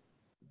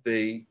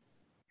 they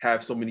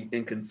have so many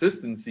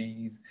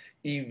inconsistencies,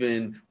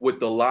 even with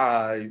the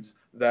lives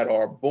that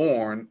are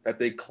born that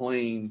they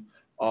claim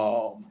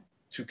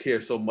to care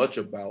so much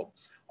about.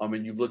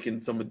 And you look in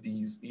some of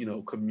these,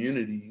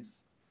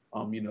 communities,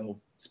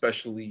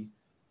 especially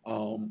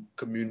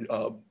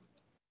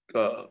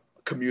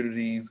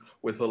communities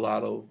with a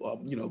lot of,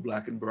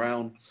 Black and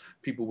brown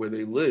people where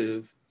they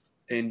live,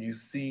 and you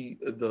see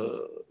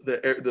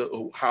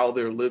the how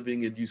they're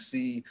living, and you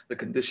see the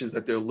conditions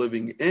that they're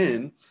living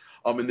in,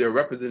 and they're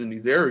represented in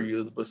these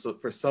areas, but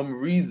for some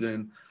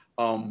reason,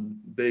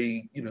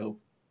 they,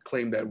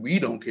 claim that we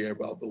don't care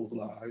about those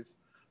lives,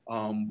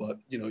 but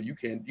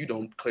you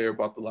don't care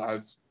about the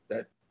lives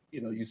that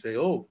you say,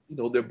 oh,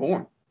 they're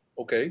born.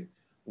 Okay,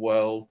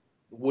 well,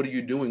 what are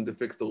you doing to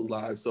fix those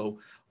lives? So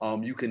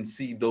you can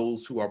see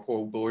those who are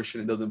pro-abortion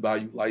and doesn't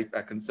value life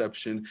at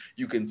conception.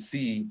 You can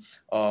see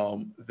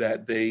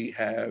that they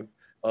have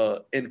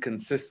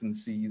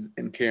inconsistencies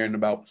in caring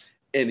about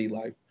any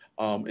life,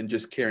 and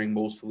just caring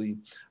mostly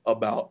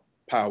about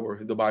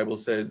power. The Bible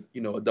says,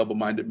 a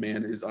double-minded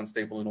man is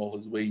unstable in all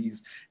his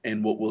ways.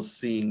 And what we're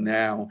seeing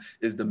now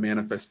is the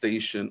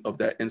manifestation of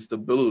that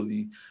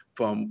instability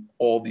from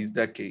all these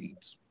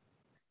decades.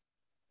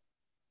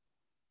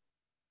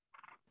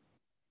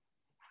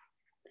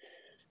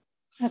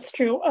 That's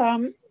true.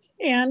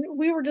 And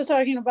we were just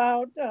talking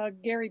about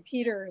Gary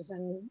Peters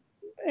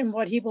and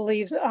what he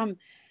believes.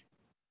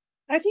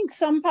 I think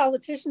some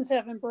politicians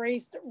have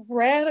embraced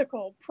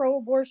radical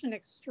pro-abortion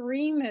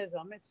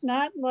extremism. It's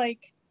not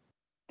like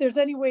there's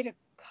any way to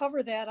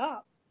cover that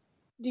up.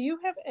 Do you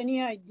have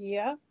any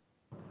idea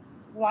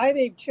why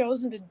they've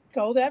chosen to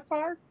go that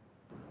far?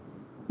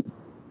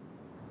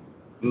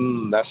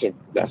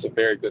 That's a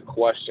very good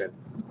question.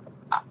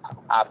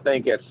 I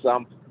think at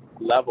some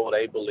level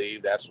they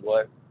believe that's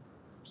what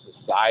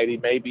society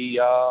may be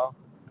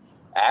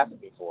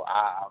asking for.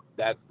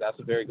 That's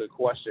a very good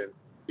question,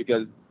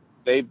 because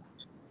they've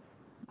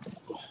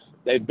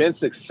been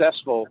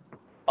successful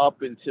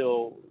up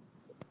until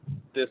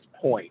this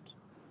point.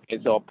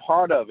 And so a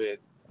part of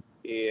it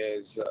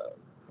is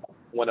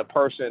when a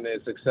person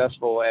is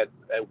successful at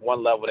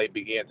one level, they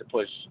begin to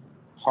push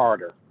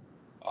harder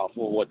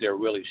for what they're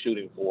really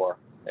shooting for.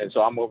 And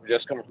so I'm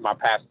just coming from my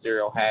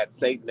pastoral hat.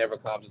 Satan never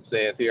comes and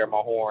says, here are my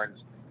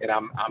horns, and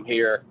I'm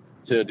here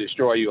to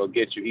destroy you or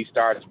get you. He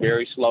starts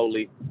very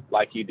slowly,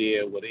 like he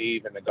did with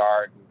Eve in the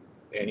garden,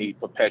 and he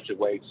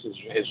perpetuates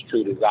his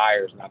true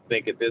desires. And I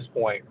think at this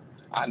point,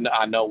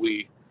 I know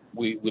we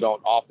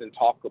don't often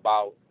talk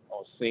about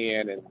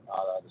sin and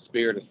the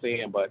spirit of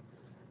sin, but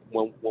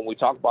when we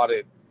talk about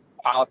it,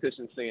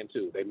 politicians sin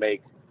too. They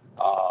make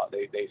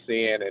they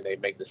sin and they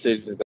make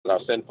decisions that are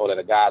sinful that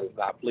a God is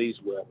not pleased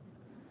with.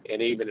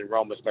 And even in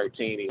Romans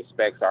 13, he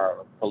expects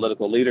our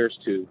political leaders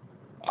to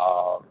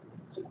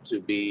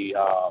be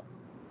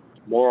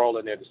moral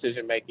in their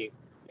decision making.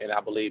 And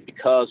I believe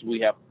because we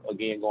have,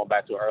 again, going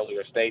back to an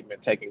earlier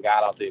statement, taking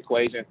God out of the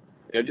equation,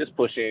 they're just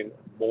pushing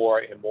more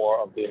and more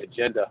of their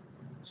agenda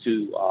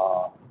to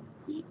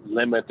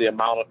limit the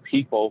amount of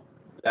people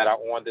that are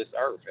on this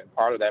earth. And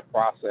part of that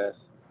process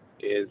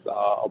is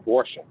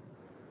abortion.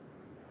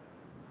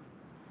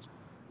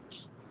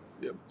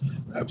 Yep,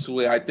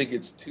 absolutely. I think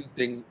it's two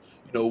things.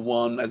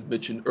 One, as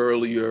mentioned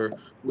earlier,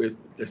 with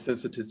the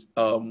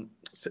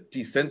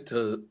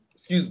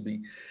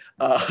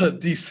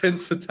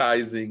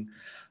desensitizing,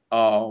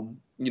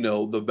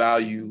 the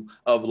value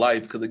of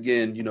life. Because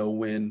again,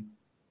 when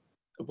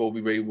Roe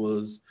v. Wade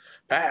was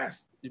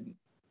passed,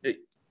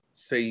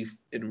 safe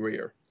and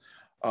rare,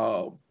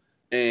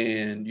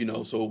 and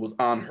so it was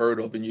unheard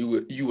of, and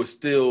you were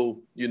still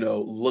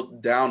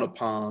looked down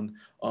upon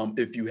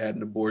if you had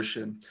an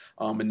abortion,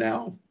 and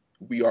now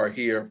we are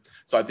here.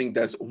 So I think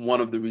that's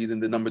one of the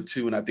reasons. The number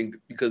two, and I think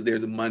because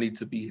there's money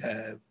to be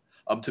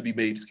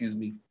made,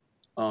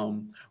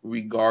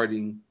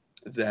 regarding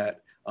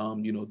that,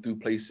 through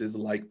places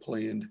like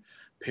Planned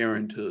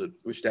Parenthood,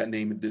 which that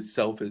name in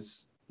itself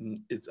it's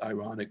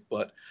ironic,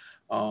 but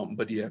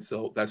yeah,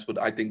 so that's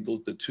what I think.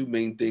 Those the two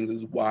main things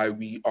is why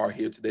we are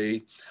here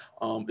today,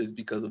 is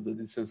because of the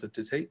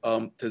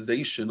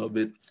desensitization of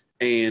it,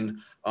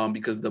 and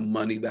because the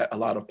money that a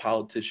lot of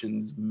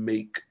politicians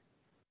make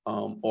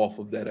off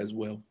of that as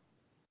well.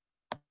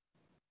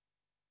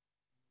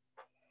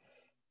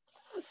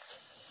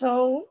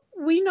 So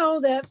we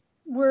know that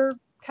we're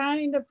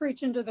kind of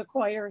preaching to the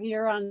choir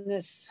here on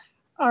this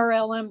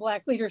RLM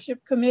Black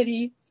Leadership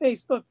Committee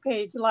Facebook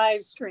page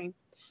live stream.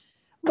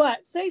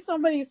 But say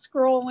somebody's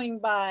scrolling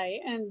by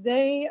and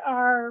they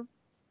are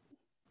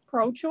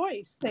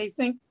pro-choice. They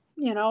think,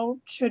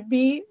 should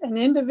be an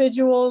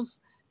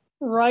individual's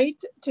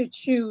right to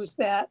choose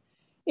that.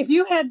 If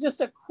you had just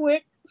a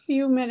quick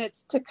few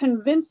minutes to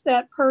convince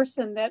that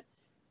person that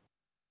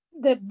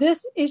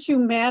this issue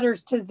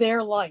matters to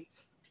their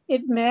life,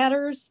 it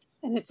matters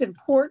and it's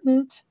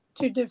important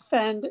to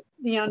defend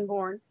the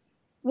unborn,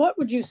 what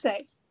would you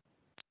say?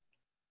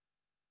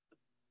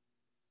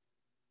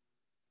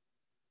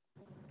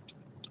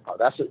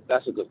 That's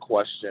a good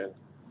question.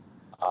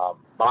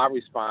 My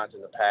response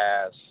in the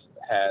past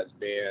has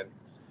been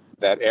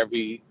that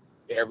every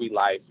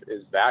life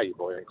is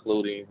valuable,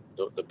 including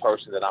the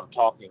person that I'm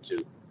talking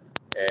to.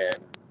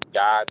 And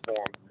God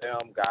formed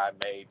them, God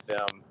made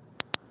them,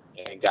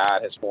 and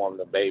God has formed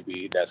the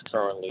baby that's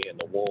currently in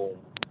the womb.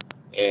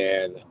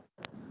 And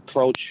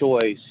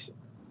pro-choice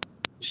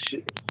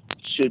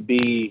should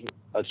be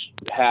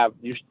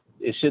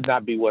it should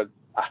not be what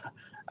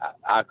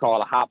I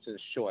call a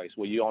Hobson's choice,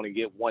 where you only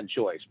get one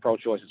choice.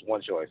 Pro-choice is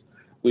one choice.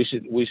 We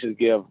should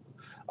give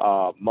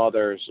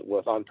mothers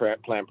with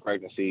unplanned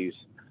pregnancies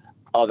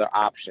other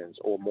options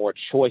or more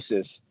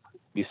choices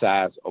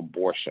besides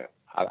abortion.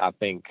 I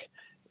think,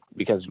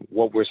 because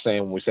what we're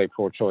saying when we say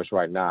pro-choice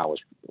right now is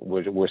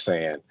we're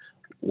saying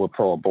we're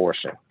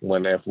pro-abortion.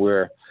 When if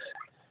we're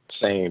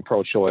saying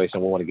pro-choice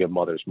and we want to give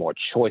mothers more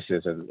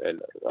choices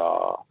and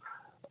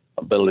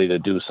ability to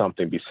do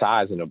something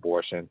besides an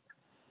abortion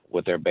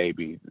with their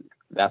baby,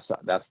 that's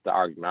the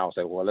argument. I would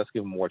say, well, let's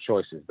give them more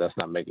choices. Let's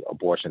not make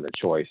abortion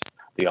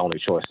the only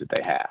choice that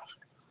they have.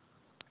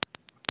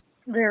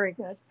 Very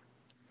good.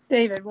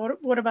 David,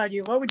 what about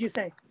you? What would you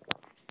say?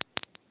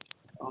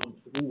 For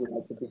me, when I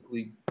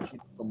typically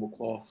come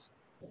across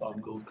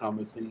those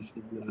conversations,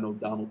 and I know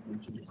Donald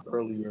mentioned this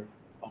earlier,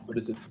 but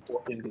it's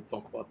important to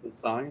talk about the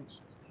science,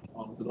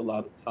 because a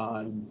lot of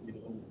times,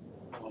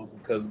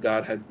 because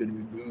God has been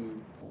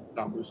removed,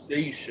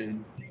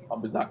 conversation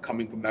is not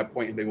coming from that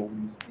point, and they won't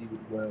receive as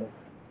well.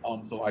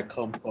 So I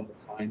come from a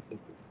scientific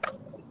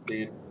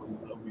standpoint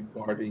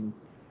regarding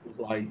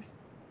life.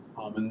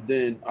 And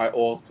then I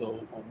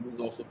also, this is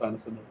also kind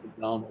of similar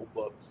to Donald,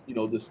 but,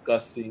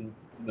 discussing,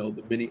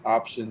 the many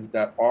options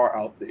that are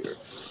out there.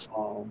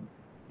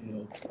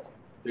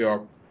 There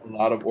are a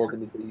lot of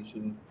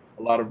organizations,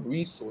 a lot of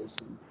resources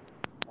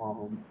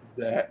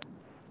that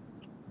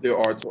there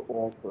are to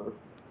offer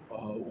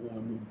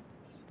women.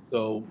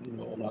 So,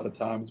 a lot of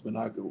times when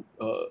I go,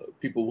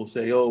 people will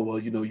say, oh, well,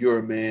 you're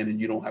a man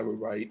and you don't have a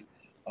right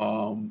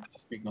to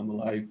speak on the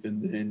life.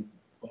 And then,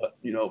 but,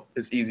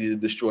 it's easy to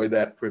destroy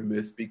that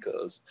premise,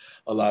 because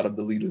a lot of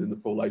the leaders in the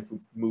pro-life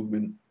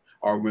movement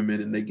are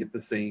women and they get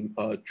the same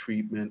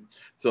treatment.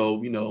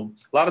 So, a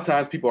lot of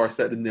times people are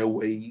set in their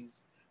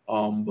ways.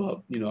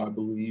 But, I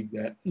believe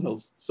that,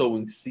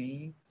 sowing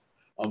seeds.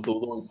 So it's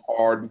always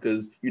hard,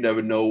 because you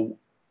never know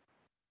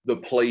the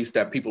place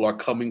that people are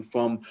coming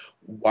from,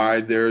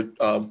 why they're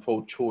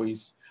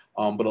pro-choice.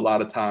 But a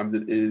lot of times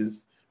it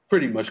is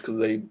pretty much because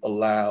they've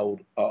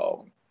allowed,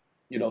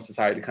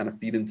 society to kind of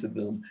feed into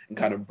them and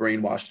kind of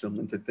brainwash them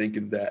into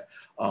thinking that.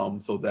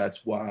 So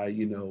that's why,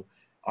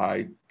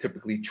 I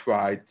typically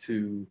try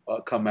to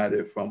come at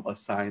it from a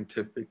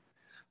scientific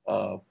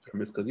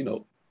premise, because, you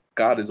know,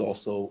 God is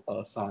also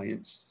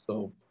science.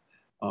 So,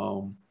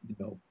 you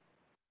know,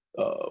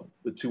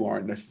 the two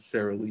aren't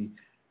necessarily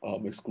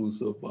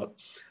exclusive, but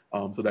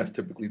so that's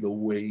typically the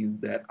way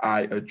that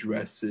I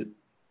address it,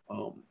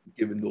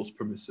 given those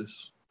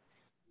premises.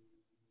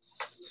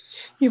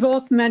 You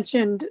both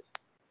mentioned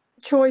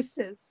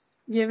choices,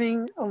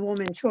 giving a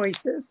woman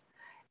choices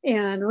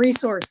and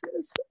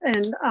resources.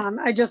 And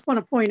I just want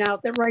to point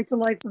out that Right to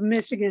Life of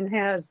Michigan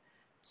has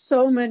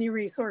so many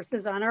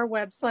resources on our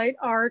website,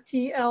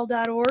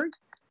 rtl.org.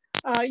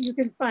 You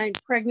can find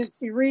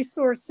pregnancy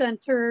resource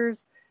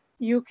centers.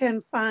 You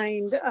can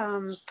find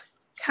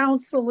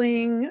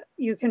counseling.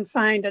 You can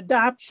find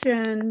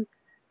adoption,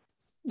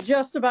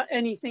 just about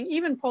anything,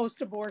 even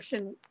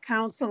post-abortion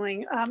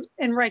counseling.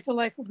 And Right to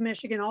Life of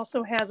Michigan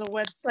also has a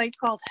website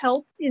called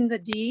Help in the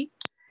D,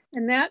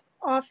 and that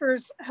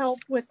offers help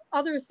with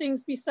other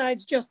things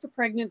besides just the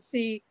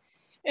pregnancy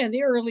and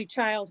the early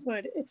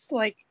childhood. It's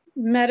like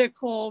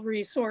medical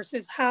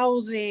resources,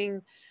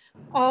 housing,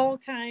 all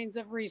kinds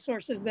of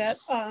resources that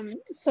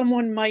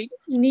someone might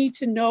need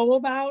to know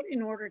about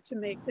in order to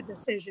make the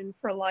decision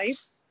for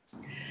life.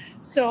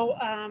 So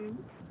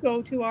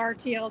go to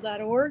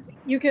rtl.org.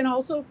 You can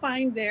also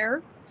find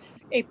there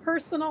a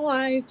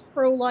personalized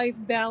pro-life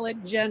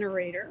ballot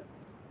generator.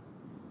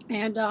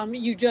 And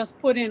you just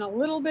put in a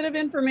little bit of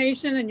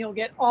information and you'll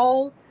get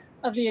all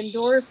of the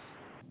endorsed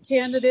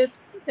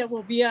candidates that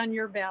will be on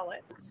your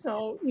ballot.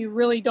 So you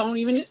really don't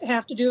even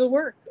have to do the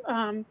work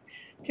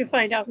to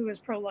find out who is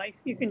pro-life.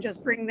 You can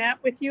just bring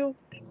that with you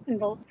and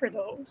vote for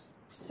those.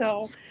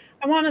 So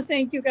I want to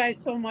thank you guys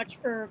so much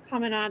for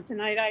coming on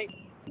tonight.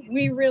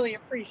 We really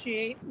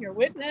appreciate your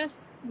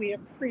witness. We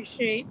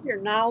appreciate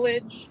your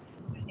knowledge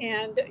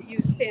and you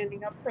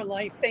standing up for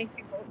life. Thank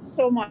you both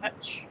so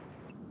much.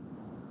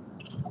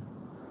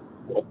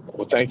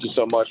 Well, thank you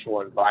so much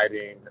for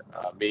inviting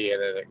me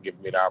and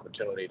giving me the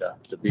opportunity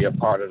to be a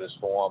part of this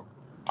forum.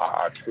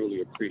 I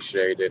truly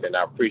appreciate it, and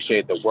I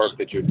appreciate the work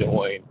that you're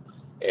doing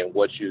and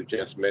what you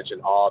just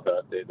mentioned, all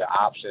the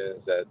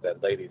options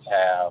that ladies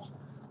have.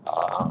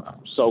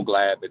 I'm so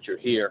glad that you're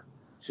here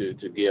to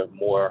give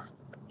more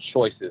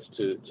choices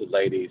to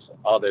ladies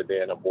other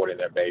than aborting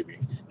their baby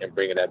and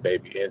bringing that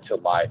baby into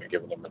life and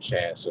giving them a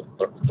chance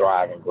to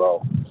thrive and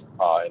grow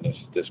in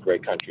this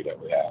great country that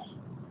we have.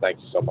 Thank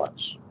you so much.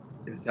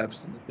 Yes,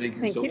 absolutely.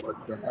 Thank you so much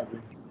for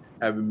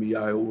having me.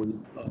 I always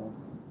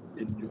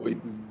enjoy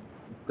the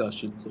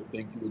discussion, so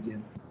thank you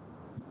again.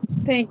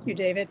 Thank you,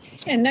 David.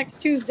 And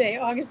next Tuesday,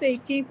 August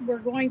 18th,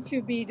 we're going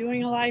to be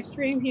doing a live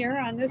stream here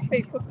on this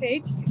Facebook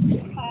page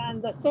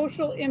on the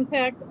social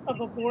impact of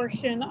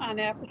abortion on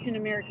African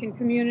American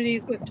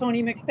communities with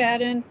Tony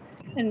McFadden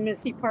and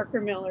Missy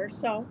Parker Miller.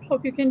 So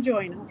hope you can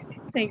join us.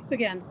 Thanks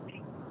again.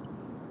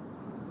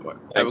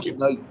 Have a good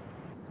night.